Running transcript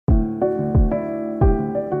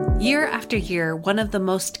Year after year, one of the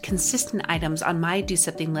most consistent items on my do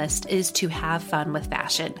something list is to have fun with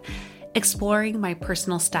fashion. Exploring my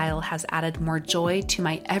personal style has added more joy to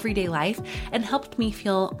my everyday life and helped me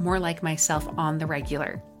feel more like myself on the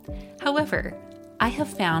regular. However, I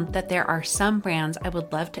have found that there are some brands I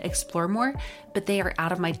would love to explore more, but they are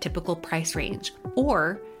out of my typical price range.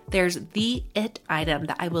 Or there's the it item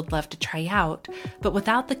that I would love to try out, but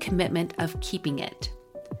without the commitment of keeping it.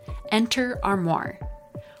 Enter Armoire.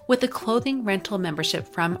 With a clothing rental membership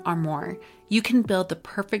from Armoire, you can build the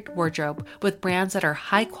perfect wardrobe with brands that are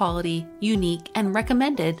high quality, unique, and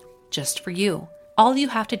recommended just for you. All you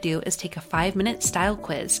have to do is take a 5-minute style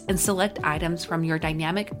quiz and select items from your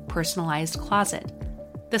dynamic, personalized closet.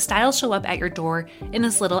 The styles show up at your door in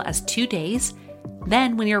as little as 2 days.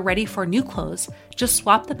 Then, when you're ready for new clothes, just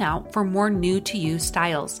swap them out for more new-to-you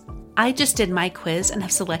styles. I just did my quiz and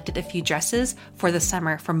have selected a few dresses for the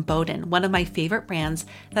summer from Boden, one of my favorite brands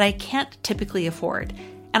that I can't typically afford.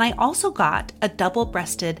 And I also got a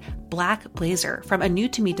double-breasted black blazer from a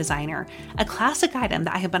new-to-me designer, a classic item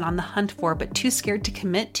that I have been on the hunt for but too scared to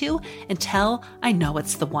commit to until I know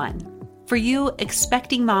it's the one. For you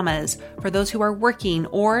expecting mamas, for those who are working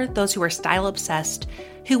or those who are style-obsessed,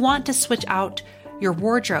 who want to switch out your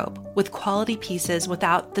wardrobe with quality pieces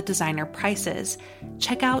without the designer prices,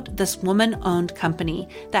 check out this woman-owned company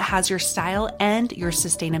that has your style and your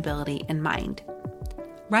sustainability in mind.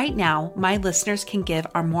 Right now, my listeners can give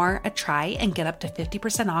Armoire a try and get up to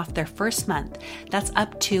 50% off their first month. That's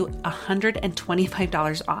up to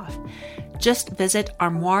 $125 off. Just visit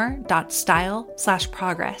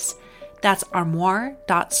armoire.style/progress. That's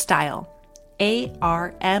armoire.style.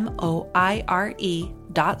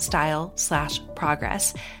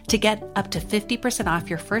 ARMOIRE.style/progress to get up to 50% off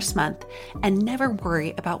your first month and never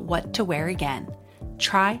worry about what to wear again.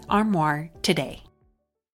 Try Armoire today.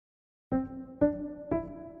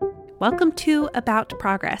 Welcome to About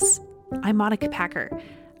Progress. I'm Monica Packer,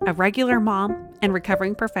 a regular mom and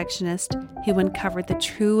recovering perfectionist who uncovered the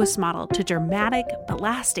truest model to dramatic but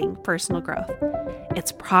lasting personal growth.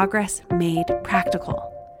 It's progress made practical.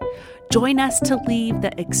 Join us to leave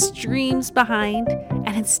the extremes behind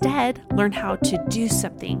and instead learn how to do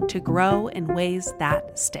something to grow in ways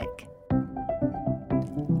that stick.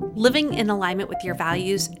 Living in alignment with your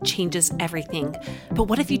values changes everything, but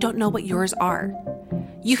what if you don't know what yours are?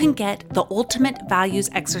 You can get the ultimate values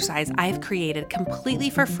exercise I've created completely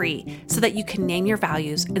for free so that you can name your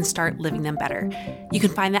values and start living them better. You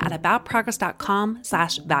can find that at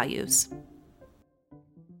aboutprogress.com/values.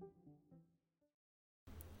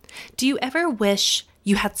 Do you ever wish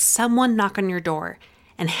you had someone knock on your door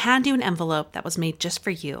and hand you an envelope that was made just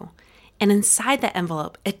for you? And inside that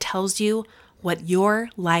envelope, it tells you what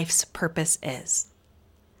your life's purpose is.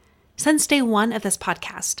 Since day one of this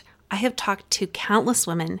podcast, I have talked to countless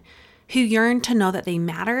women who yearn to know that they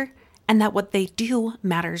matter and that what they do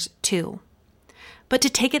matters too. But to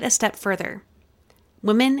take it a step further,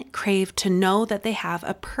 women crave to know that they have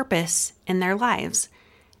a purpose in their lives.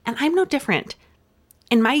 And I'm no different.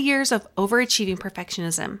 In my years of overachieving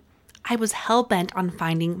perfectionism, I was hell-bent on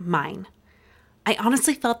finding mine. I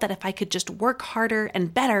honestly felt that if I could just work harder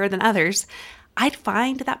and better than others, I'd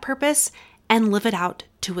find that purpose and live it out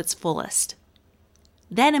to its fullest.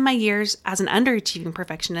 Then in my years as an underachieving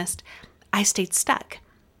perfectionist, I stayed stuck.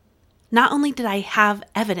 Not only did I have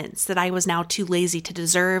evidence that I was now too lazy to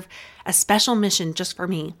deserve a special mission just for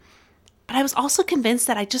me, but I was also convinced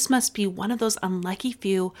that I just must be one of those unlucky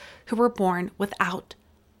few who were born without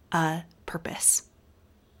a purpose.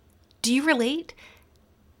 Do you relate?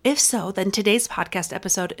 If so, then today's podcast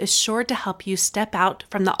episode is sure to help you step out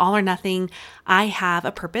from the all or nothing, I have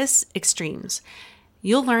a purpose extremes.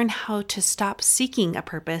 You'll learn how to stop seeking a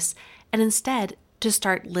purpose and instead to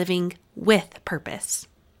start living with purpose.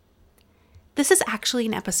 This is actually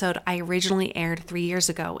an episode I originally aired 3 years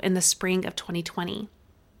ago in the spring of 2020.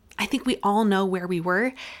 I think we all know where we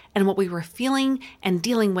were and what we were feeling and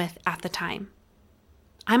dealing with at the time.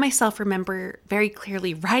 I myself remember very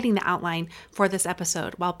clearly writing the outline for this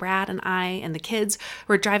episode while Brad and I and the kids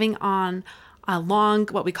were driving on a long,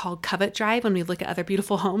 what we call covet drive when we look at other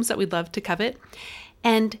beautiful homes that we'd love to covet.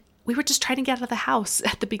 And we were just trying to get out of the house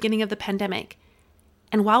at the beginning of the pandemic.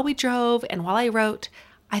 And while we drove and while I wrote,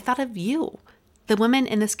 I thought of you, the women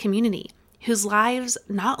in this community whose lives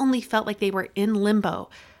not only felt like they were in limbo,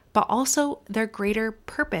 but also their greater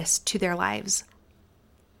purpose to their lives.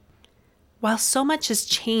 While so much has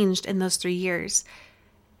changed in those 3 years,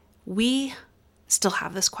 we still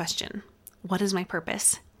have this question: what is my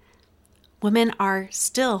purpose? Women are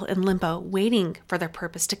still in limbo, waiting for their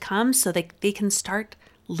purpose to come so they can start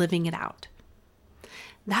living it out.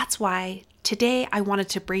 That's why Today, I wanted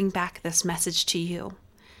to bring back this message to you.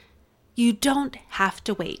 You don't have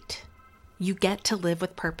to wait. You get to live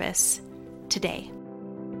with purpose today.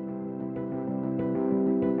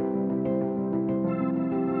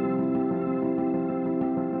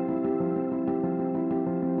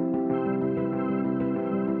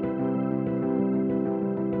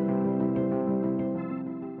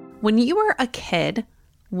 When you were a kid,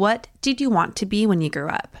 what did you want to be when you grew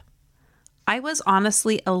up? I was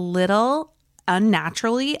honestly a little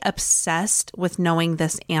unnaturally obsessed with knowing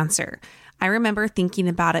this answer. I remember thinking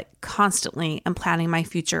about it constantly and planning my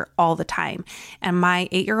future all the time. And my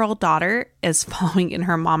 8-year-old daughter is following in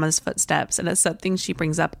her mama's footsteps, and it's something she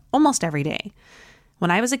brings up almost every day.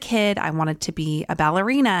 When I was a kid, I wanted to be a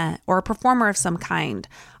ballerina or a performer of some kind.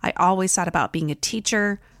 I always thought about being a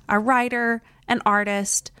teacher, a writer, an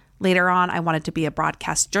artist. Later on, I wanted to be a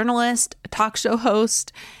broadcast journalist, a talk show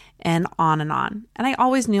host, and on and on. And I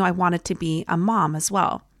always knew I wanted to be a mom as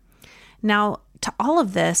well. Now, to all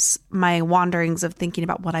of this, my wanderings of thinking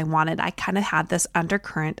about what I wanted, I kind of had this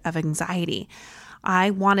undercurrent of anxiety.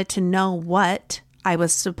 I wanted to know what I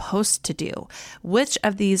was supposed to do. Which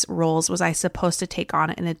of these roles was I supposed to take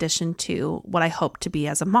on in addition to what I hoped to be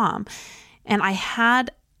as a mom? And I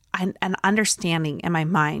had an understanding in my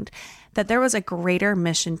mind that there was a greater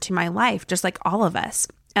mission to my life, just like all of us.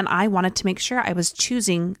 And I wanted to make sure I was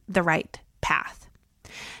choosing the right path.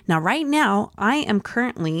 Now, right now, I am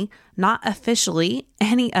currently not officially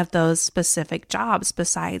any of those specific jobs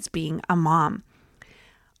besides being a mom.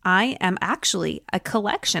 I am actually a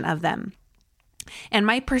collection of them. In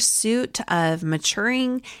my pursuit of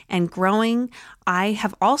maturing and growing, I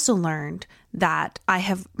have also learned that I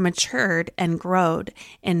have matured and grown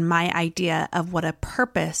in my idea of what a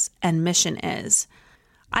purpose and mission is.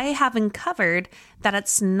 I have uncovered that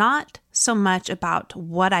it's not so much about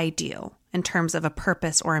what I do in terms of a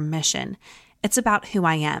purpose or a mission. It's about who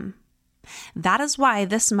I am. That is why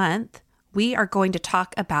this month we are going to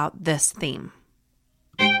talk about this theme.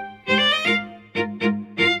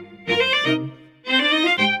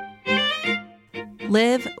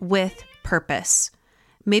 Live with purpose.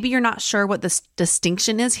 Maybe you're not sure what this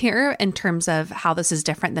distinction is here in terms of how this is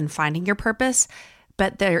different than finding your purpose,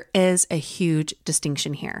 but there is a huge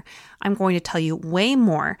distinction here. I'm going to tell you way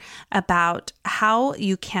more about how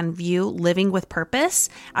you can view living with purpose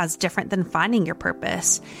as different than finding your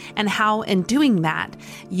purpose, and how in doing that,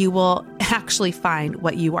 you will actually find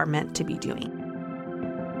what you are meant to be doing.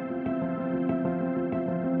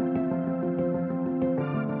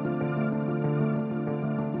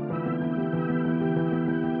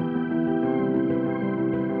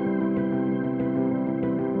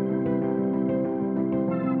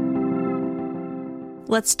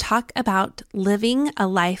 Let's talk about living a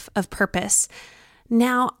life of purpose.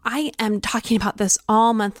 Now, I am talking about this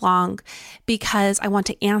all month long because I want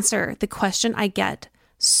to answer the question I get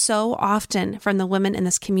so often from the women in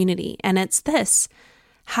this community. And it's this: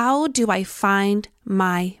 how do I find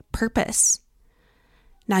my purpose?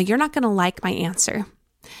 Now, you're not going to like my answer.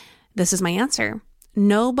 This is my answer.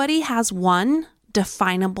 Nobody has one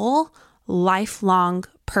definable, lifelong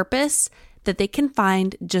purpose that they can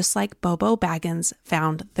find, just like Bobo Baggins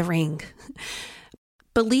found the ring.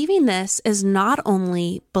 Believing this is not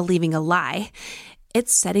only believing a lie,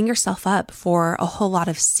 it's setting yourself up for a whole lot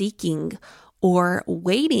of seeking or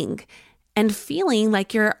waiting and feeling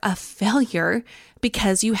like you're a failure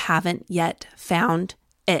because you haven't yet found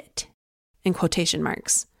it, in quotation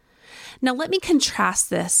marks. Now, let me contrast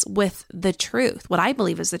this with the truth, what I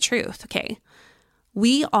believe is the truth, okay?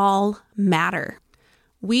 We all matter.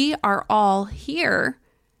 We are all here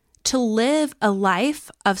to live a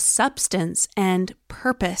life of substance and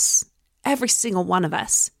purpose, every single one of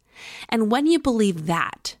us. And when you believe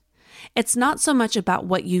that, it's not so much about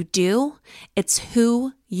what you do, it's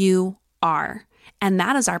who you are. And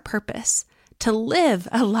that is our purpose, to live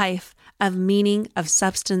a life of meaning, of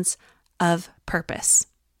substance, of purpose.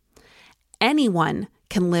 Anyone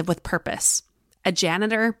can live with purpose. A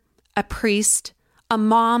janitor, a priest, a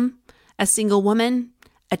mom, a single woman,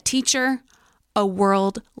 a teacher, a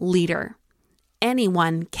world leader.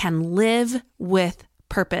 Anyone can live with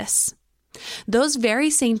purpose. Those very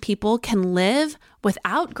same people can live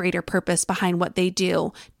without greater purpose behind what they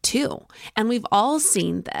do too. And we've all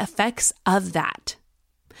seen the effects of that.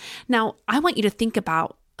 Now, I want you to think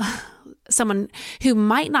about someone who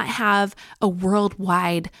might not have a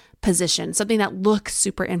worldwide position, something that looks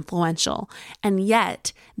super influential, and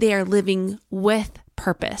yet they are living with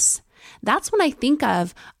purpose. That's when I think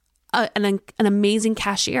of an amazing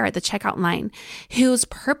cashier at the checkout line whose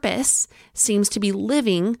purpose seems to be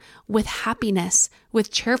living with happiness,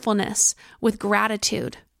 with cheerfulness, with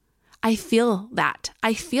gratitude. I feel that.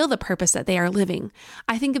 I feel the purpose that they are living.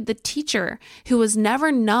 I think of the teacher who was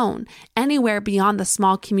never known anywhere beyond the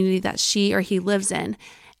small community that she or he lives in,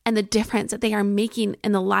 and the difference that they are making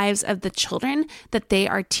in the lives of the children that they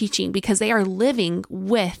are teaching because they are living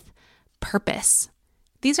with purpose.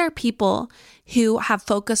 These are people who have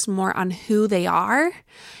focused more on who they are,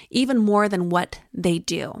 even more than what they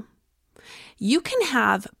do. You can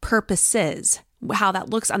have purposes, how that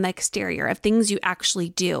looks on the exterior of things you actually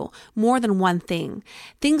do, more than one thing,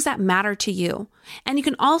 things that matter to you. And you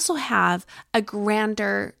can also have a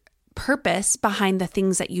grander purpose behind the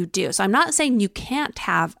things that you do. So I'm not saying you can't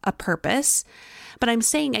have a purpose, but I'm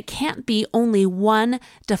saying it can't be only one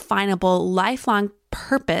definable lifelong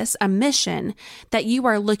purpose, a mission that you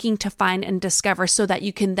are looking to find and discover so that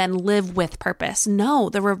you can then live with purpose. No,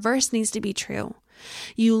 the reverse needs to be true.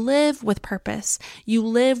 You live with purpose. You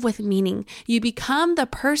live with meaning. You become the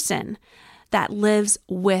person that lives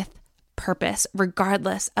with purpose,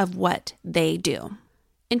 regardless of what they do.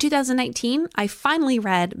 In 2019, I finally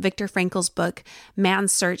read Viktor Frankl's book,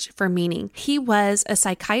 Man's Search for Meaning. He was a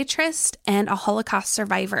psychiatrist and a Holocaust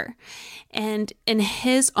survivor. And in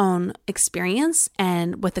his own experience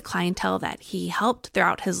and with the clientele that he helped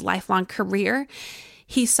throughout his lifelong career,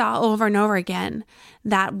 he saw over and over again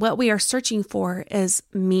that what we are searching for is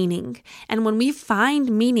meaning. And when we find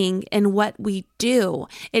meaning in what we do,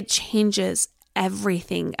 it changes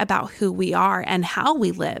everything about who we are and how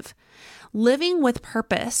we live. Living with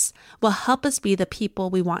purpose will help us be the people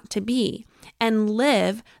we want to be and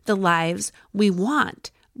live the lives we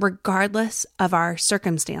want, regardless of our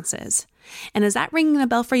circumstances. And is that ringing a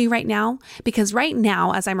bell for you right now? Because right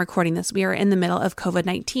now, as I'm recording this, we are in the middle of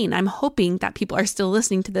COVID-19. I'm hoping that people are still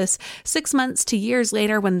listening to this 6 months to years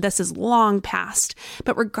later when this is long past.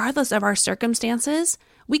 But regardless of our circumstances,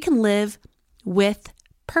 we can live with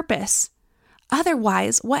purpose.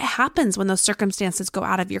 Otherwise, what happens when those circumstances go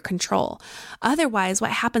out of your control? Otherwise,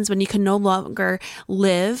 what happens when you can no longer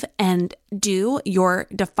live and do your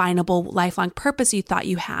definable lifelong purpose you thought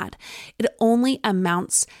you had? It only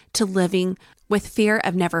amounts to living with fear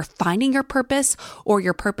of never finding your purpose or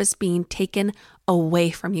your purpose being taken away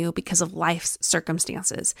from you because of life's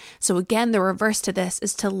circumstances. So again, the reverse to this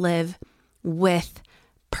is to live with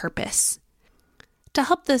purpose. To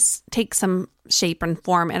help this take some shape and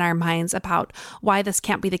form in our minds about why this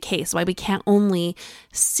can't be the case, why we can't only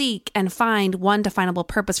seek and find one definable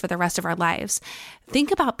purpose for the rest of our lives, think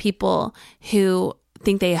about people who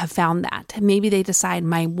think they have found that. Maybe they decide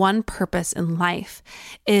my one purpose in life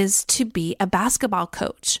is to be a basketball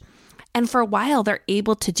coach. And for a while, they're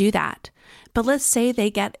able to do that. But let's say they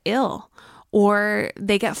get ill or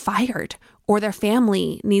they get fired, or their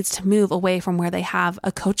family needs to move away from where they have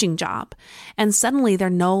a coaching job. And suddenly they're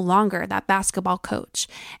no longer that basketball coach.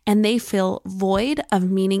 And they feel void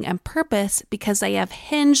of meaning and purpose because they have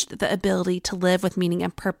hinged the ability to live with meaning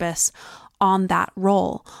and purpose on that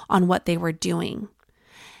role, on what they were doing.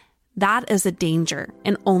 That is a danger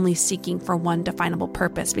in only seeking for one definable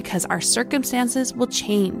purpose because our circumstances will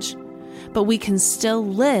change, but we can still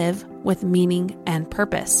live with meaning and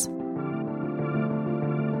purpose.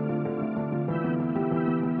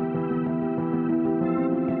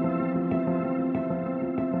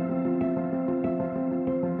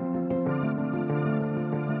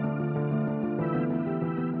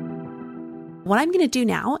 What I'm going to do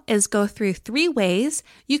now is go through 3 ways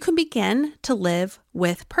you can begin to live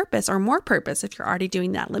with purpose or more purpose if you're already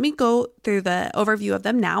doing that. Let me go through the overview of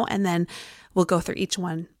them now, and then we'll go through each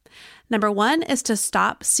one. Number 1 is to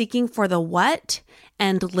stop seeking for the what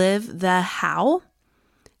and live the how.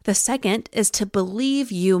 The second is to believe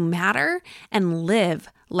you matter and live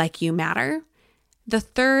like you matter. The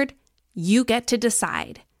third, you get to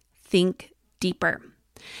decide. Think deeper.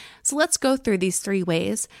 So let's go through these 3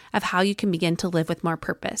 ways of how you can begin to live with more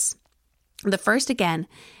purpose. The first, again,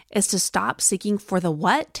 is to stop seeking for the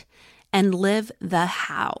what and live the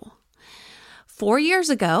how. 4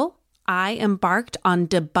 years ago, I embarked on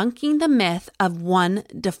debunking the myth of one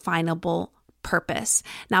definable purpose.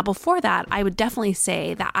 Now, before that, I would definitely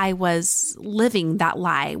say that I was living that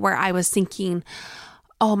lie where I was thinking,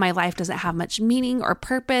 oh, my life doesn't have much meaning or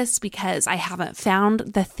purpose because I haven't found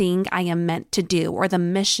the thing I am meant to do or the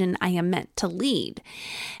mission I am meant to lead.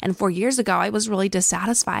 And 4 years ago, I was really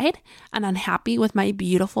dissatisfied and unhappy with my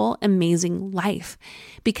beautiful, amazing life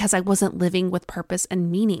because I wasn't living with purpose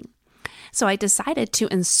and meaning. So I decided to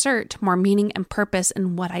insert more meaning and purpose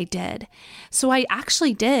in what I did. So I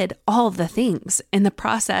actually did all of the things in the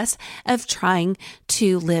process of trying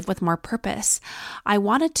to live with more purpose. I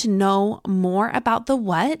wanted to know more about the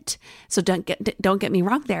what. So don't get me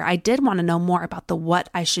wrong there. I did want to know more about the what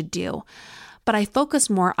I should do. but I focus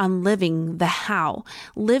more on living the how,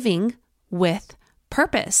 living with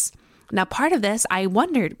purpose. Now, part of this, I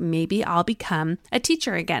wondered, maybe I'll become a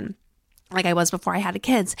teacher again, like I was before I had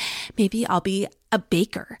kids. Maybe I'll be a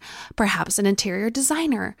baker, perhaps an interior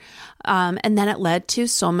designer. And then it led to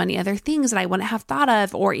so many other things that I wouldn't have thought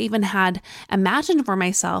of or even had imagined for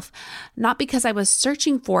myself, not because I was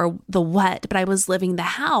searching for the what, but I was living the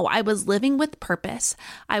how. I was living with purpose.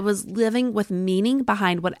 I was living with meaning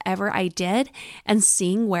behind whatever I did and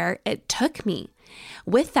seeing where it took me.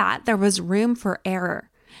 With that, there was room for error.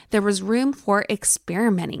 There was room for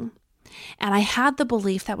experimenting. And I had the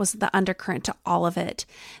belief that was the undercurrent to all of it,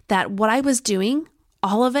 that what I was doing,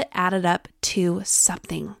 all of it added up to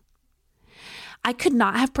something. I could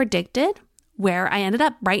not have predicted where I ended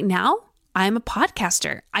up right now. I'm a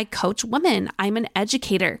podcaster. I coach women. I'm an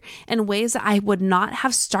educator in ways that I would not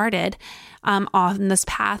have started on this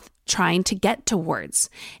path trying to get towards.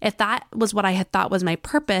 If that was what I had thought was my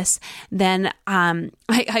purpose, then I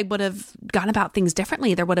would have gone about things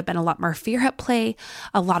differently. There would have been a lot more fear at play,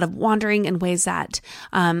 a lot of wandering in ways that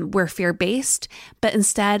were fear-based. But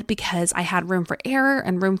instead, because I had room for error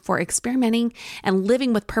and room for experimenting and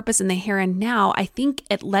living with purpose in the here and now, I think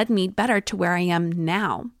it led me better to where I am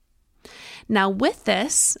now. Now, with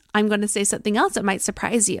this, I'm going to say something else that might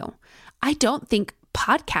surprise you. I don't think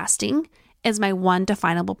podcasting is my one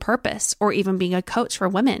definable purpose, or even being a coach for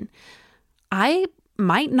women. I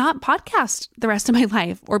might not podcast the rest of my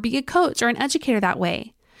life or be a coach or an educator that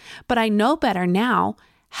way, but I know better now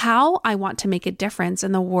how I want to make a difference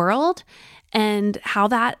in the world and how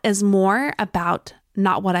that is more about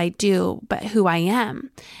not what I do, but who I am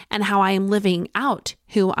and how I am living out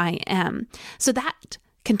who I am. So that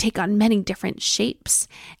can take on many different shapes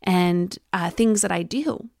and things that I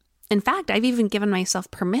do. In fact, I've even given myself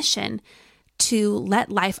permission to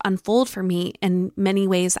let life unfold for me in many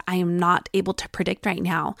ways I am not able to predict right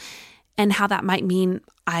now, and how that might mean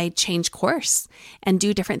I change course and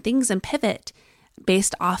do different things and pivot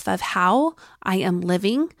based off of how I am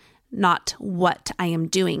living, not what I am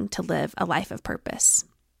doing to live a life of purpose.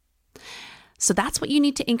 So that's what you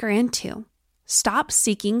need to anchor into. Stop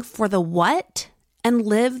seeking for the what and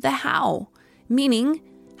live the how, meaning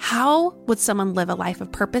how would someone live a life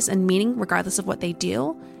of purpose and meaning regardless of what they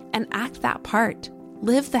do? And act that part.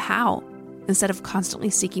 Live the how instead of constantly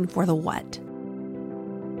seeking for the what.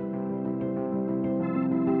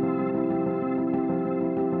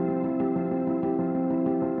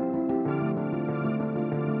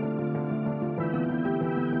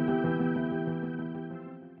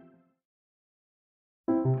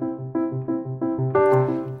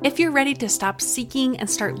 If you're ready to stop seeking and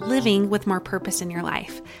start living with more purpose in your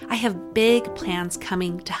life, I have big plans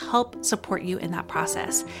coming to help support you in that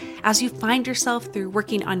process as you find yourself through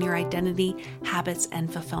working on your identity, habits,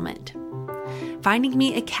 and fulfillment. Finding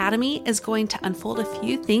Me Academy is going to unfold a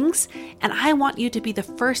few things, and I want you to be the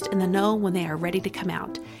first in the know when they are ready to come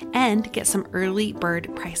out and get some early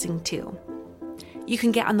bird pricing too. You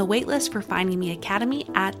can get on the waitlist for Finding Me Academy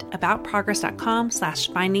at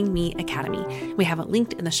aboutprogress.com/findingmeacademy. We have it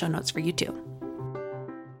linked in the show notes for you too.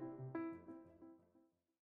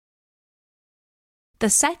 The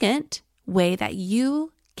second way that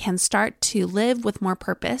you can start to live with more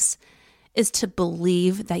purpose is to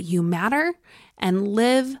believe that you matter and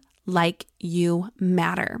live like you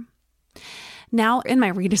matter. Now, in my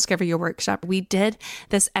Rediscover Your Workshop, we did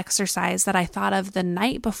this exercise that I thought of the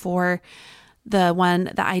night before the one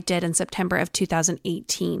that I did in September of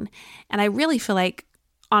 2018. And I really feel like,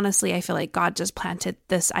 honestly, I feel like God just planted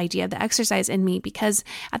this idea of the exercise in me because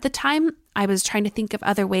at the time I was trying to think of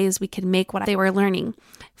other ways we could make what they were learning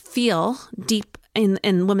feel deep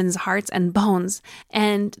in women's hearts and bones.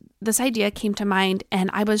 And this idea came to mind,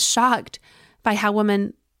 and I was shocked by how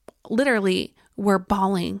women literally were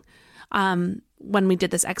bawling when we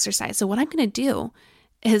did this exercise. So what I'm going to do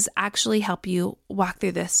is actually help you walk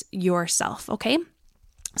through this yourself, okay?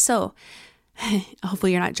 So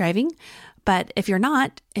hopefully you're not driving, but if you're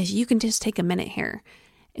not, you can just take a minute here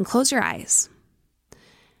and close your eyes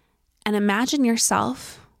and imagine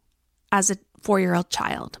yourself as a 4-year-old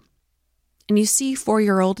child. And you see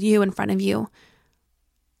 4-year-old you in front of you,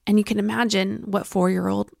 and you can imagine what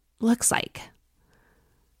 4-year-old looks like.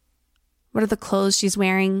 What are the clothes she's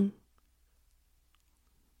wearing?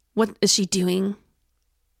 What is she doing?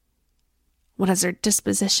 What is her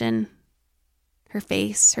disposition, her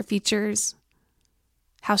face, her features,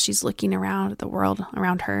 how she's looking around at the world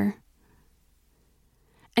around her?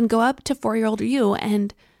 And go up to 4-year-old you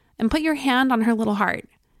and put your hand on her little heart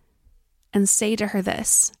and say to her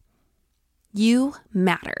this: you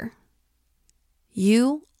matter.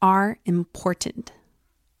 You are important.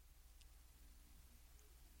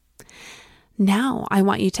 Now I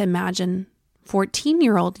want you to imagine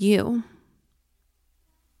 14-year-old you.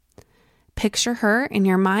 Picture her in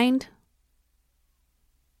your mind,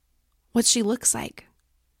 what she looks like.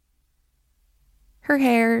 Her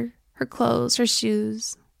hair, her clothes, her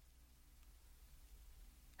shoes,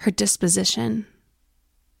 her disposition.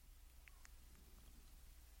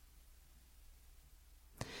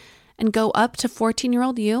 And go up to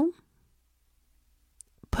 14-year-old you.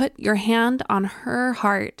 Put your hand on her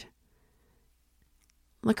heart.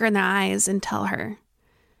 Look her in the eyes and tell her,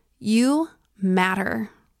 you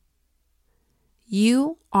matter.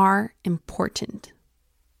 You are important.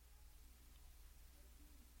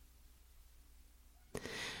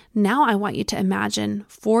 Now I want you to imagine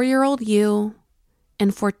 4-year-old you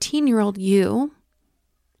and 14-year-old you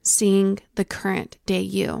seeing the current day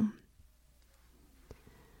you.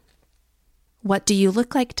 What do you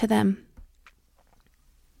look like to them?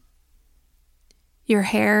 Your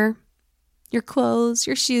hair, your clothes,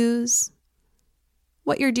 your shoes,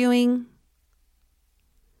 what you're doing,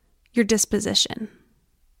 your disposition.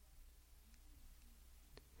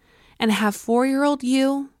 And have 4-year-old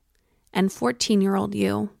you and 14-year-old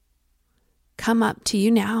you come up to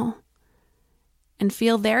you now and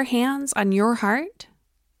feel their hands on your heart.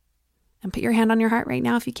 And put your hand on your heart right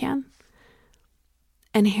now if you can.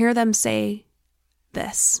 And hear them say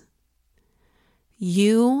this: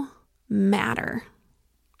 you matter.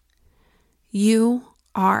 You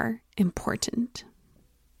are important.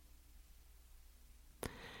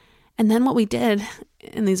 And then what we did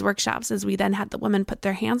in these workshops is we then had the women put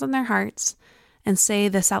their hands on their hearts and say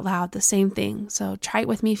this out loud, the same thing. So try it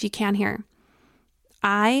with me if you can here.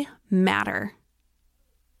 I matter.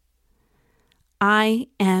 I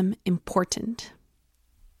am important.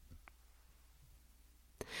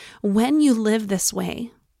 When you live this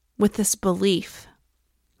way, with this belief,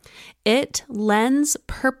 it lends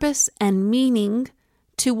purpose and meaning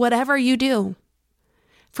to whatever you do,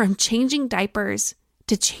 from changing diapers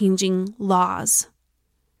to changing laws.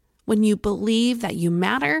 When you believe that you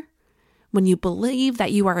matter, when you believe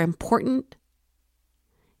that you are important,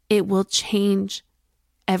 it will change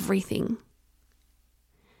everything.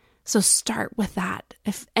 So start with that.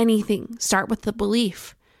 If anything, start with the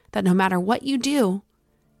belief that no matter what you do,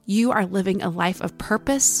 you are living a life of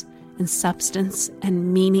purpose and substance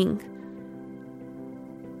and meaning.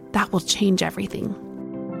 That will change everything.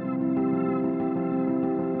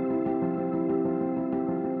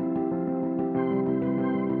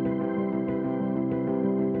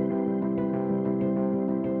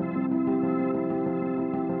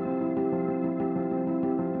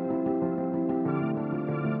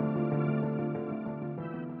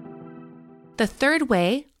 The third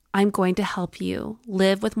way I'm going to help you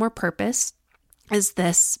live with more purpose is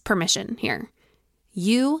this permission here.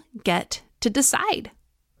 You get to decide.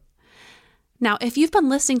 Now, if you've been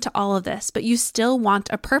listening to all of this, but you still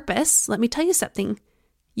want a purpose, let me tell you something.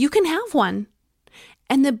 You can have one.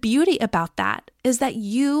 And the beauty about that is that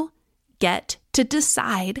you get to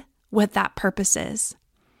decide what that purpose is.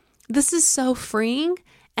 This is so freeing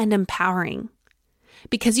and empowering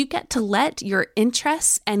because you get to let your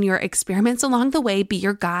interests and your experiments along the way be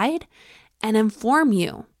your guide and inform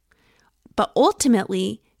you. But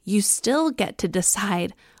ultimately, you still get to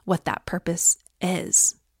decide what that purpose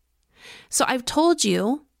is. So I've told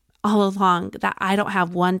you all along that I don't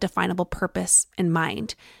have one definable purpose in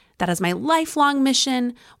mind. That is my lifelong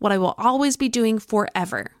mission, what I will always be doing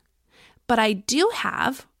forever. But I do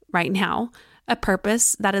have, right now, a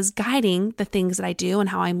purpose that is guiding the things that I do and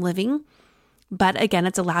how I'm living. But again,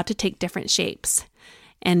 it's allowed to take different shapes,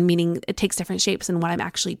 and meaning it takes different shapes in what I'm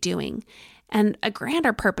actually doing. And a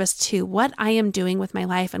grander purpose to what I am doing with my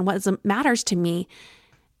life and what matters to me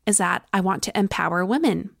is that I want to empower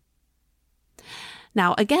women.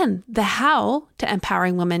 Now, again, the how to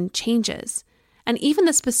empowering women changes. And even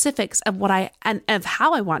the specifics of of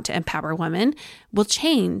how I want to empower women will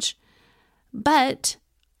change. But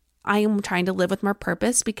I am trying to live with more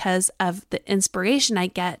purpose because of the inspiration I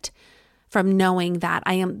get from knowing that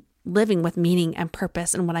I am living with meaning and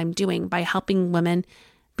purpose in what I'm doing by helping women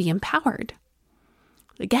be empowered.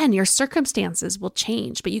 Again, your circumstances will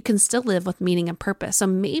change, but you can still live with meaning and purpose. So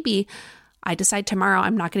maybe I decide tomorrow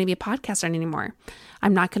I'm not going to be a podcaster anymore.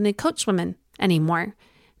 I'm not going to coach women anymore,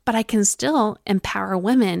 but I can still empower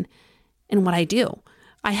women in what I do.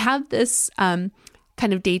 I have this kind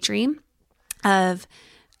of daydream of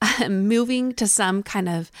moving to some kind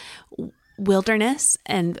of wilderness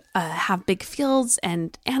and have big fields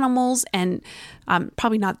and animals and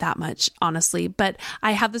probably not that much, honestly, but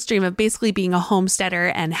I have this dream of basically being a homesteader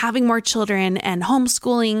and having more children and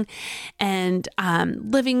homeschooling and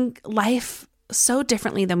living life so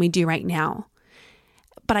differently than we do right now.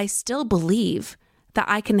 But I still believe that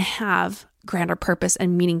I can have grander purpose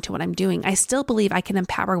and meaning to what I'm doing. I still believe I can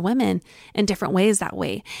empower women in different ways that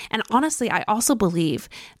way. And honestly, I also believe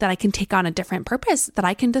that I can take on a different purpose, that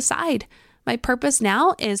I can decide. My purpose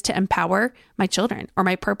now is to empower my children, or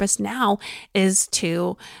my purpose now is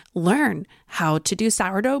to learn how to do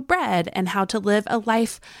sourdough bread and how to live a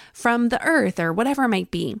life from the earth, or whatever it might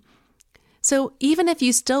be. So even if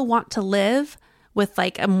you still want to live with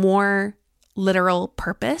like a more literal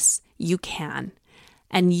purpose, you can.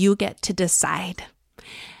 And you get to decide.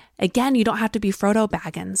 Again, you don't have to be Frodo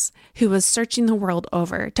Baggins, who was searching the world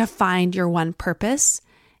over to find your one purpose.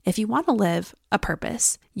 If you want to live a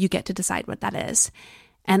purpose, you get to decide what that is.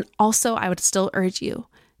 And also, I would still urge you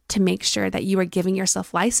to make sure that you are giving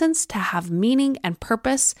yourself license to have meaning and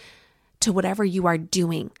purpose to whatever you are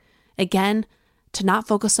doing. Again, to not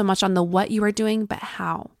focus so much on the what you are doing, but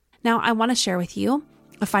how. Now, I want to share with you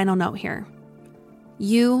a final note here.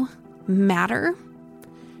 You matter.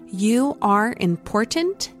 You are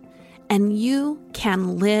important, and you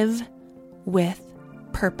can live with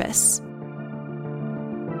purpose.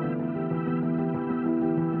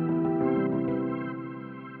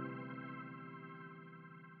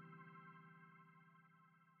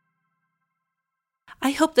 I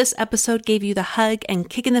hope this episode gave you the hug and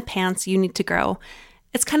kick in the pants you need to grow.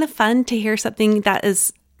 It's kind of fun to hear something that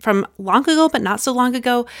is from long ago, but not so long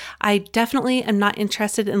ago. I definitely am not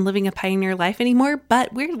interested in living a pioneer life anymore,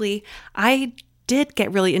 but weirdly, I did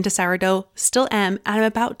get really into sourdough, still am, and I'm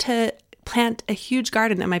about to plant a huge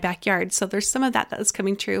garden in my backyard. So there's some of that is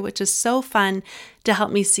coming true, which is so fun to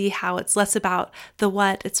help me see how it's less about the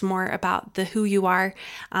what, it's more about the who you are,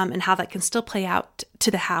 and how that can still play out to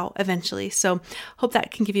the how eventually. So hope that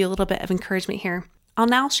can give you a little bit of encouragement here. I'll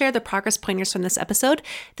now share the progress pointers from this episode.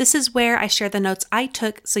 This is where I share the notes I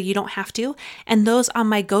took so you don't have to, and those on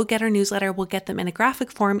my Go Getter newsletter will get them in a graphic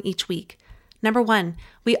form each week. Number 1,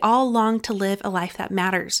 we all long to live a life that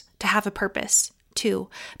matters, to have a purpose. 2,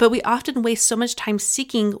 but we often waste so much time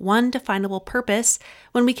seeking one definable purpose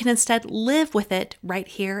when we can instead live with it right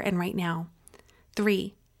here and right now.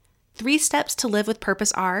 3 steps to live with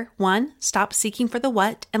purpose are: 1, stop seeking for the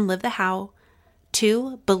what and live the how.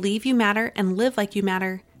 2, believe you matter and live like you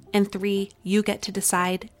matter. And 3, you get to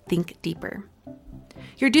decide, think deeper.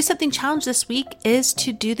 Your Do Something challenge this week is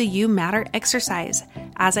to do the You Matter exercise,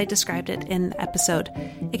 as I described it in the episode.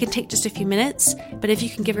 It can take just a few minutes, but if you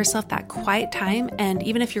can give yourself that quiet time, and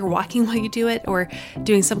even if you're walking while you do it or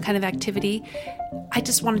doing some kind of activity, I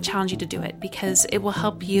just want to challenge you to do it because it will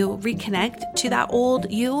help you reconnect to that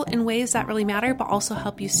old you in ways that really matter, but also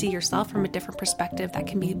help you see yourself from a different perspective that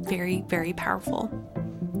can be very, very powerful.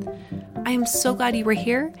 I am so glad you were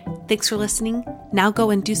here. Thanks for listening. Now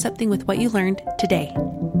go and do something with what you learned today.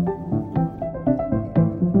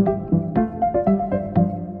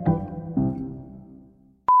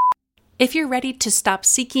 If you're ready to stop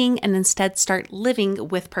seeking and instead start living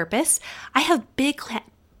with purpose, I have big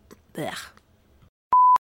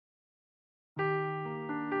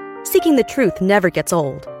Seeking the truth never gets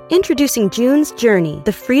old. Introducing June's Journey,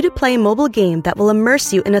 the free-to-play mobile game that will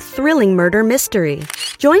immerse you in a thrilling murder mystery.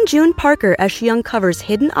 Join June Parker as she uncovers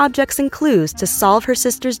hidden objects and clues to solve her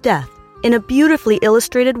sister's death in a beautifully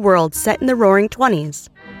illustrated world set in the Roaring '20s.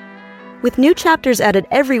 With new chapters added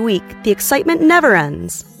every week, the excitement never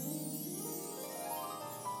ends.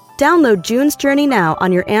 Download June's Journey now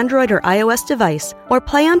on your Android or iOS device, or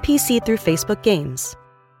play on PC through Facebook Games.